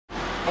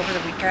Over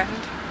the weekend,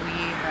 we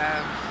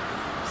have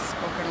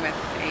spoken with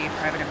a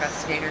private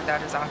investigator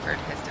that has offered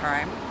his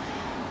time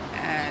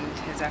and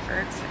his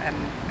efforts, and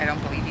I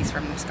don't believe he's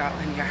from the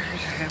Scotland Yard.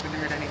 I haven't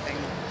heard anything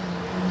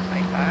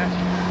like that,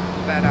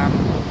 but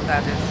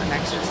that is an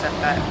extra step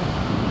that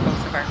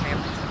both of our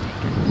families have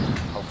taken.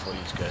 Hopefully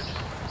he's good.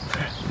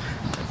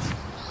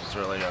 It's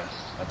really,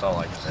 that's all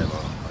I can say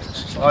about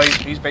him. Well,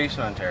 he's based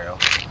in Ontario.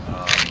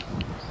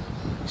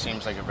 He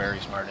seems like a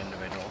very smart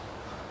individual.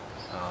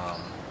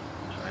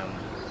 And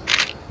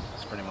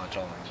that's pretty much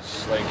all I can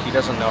say. Like, he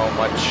doesn't know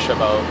much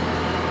about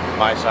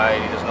my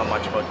side, he doesn't know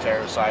much about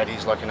Tara's side.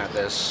 He's looking at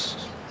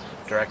this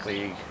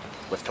directly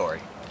with Tori.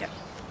 Yeah.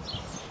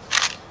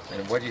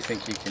 And what do you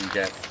think he can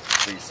get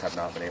police have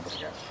not been able to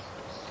get?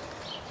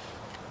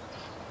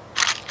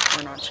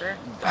 We're not sure.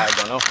 I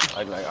don't know.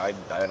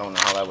 I don't know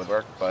how that would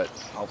work, but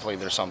hopefully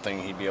there's something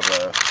he'd be able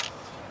to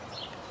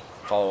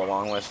follow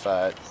along with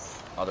that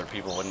other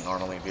people wouldn't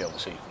normally be able to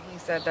see. He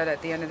said that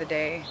at the end of the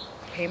day,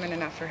 payment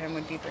enough for him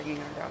would be bringing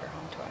our daughter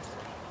home to us.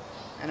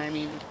 And I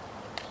mean,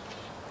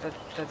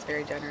 that's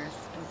very generous.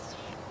 It's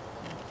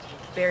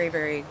very,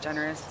 very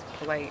generous,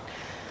 polite.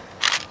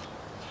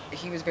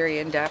 He was very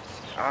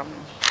in-depth.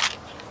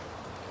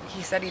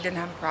 He said he didn't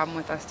have a problem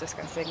with us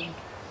discussing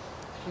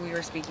who we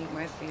were speaking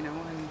with, you know,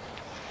 and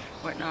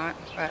whatnot,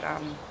 but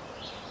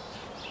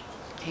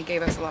he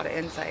gave us a lot of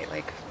insight.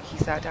 Like, he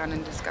sat down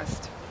and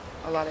discussed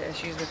a lot of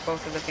issues with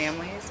both of the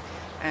families,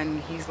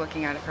 and he's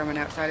looking at it from an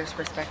outsider's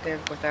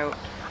perspective without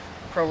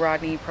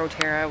pro-Rodney,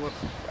 pro-Tara,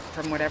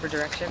 from whatever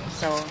direction,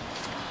 so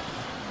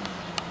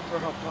we're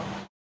hopeful.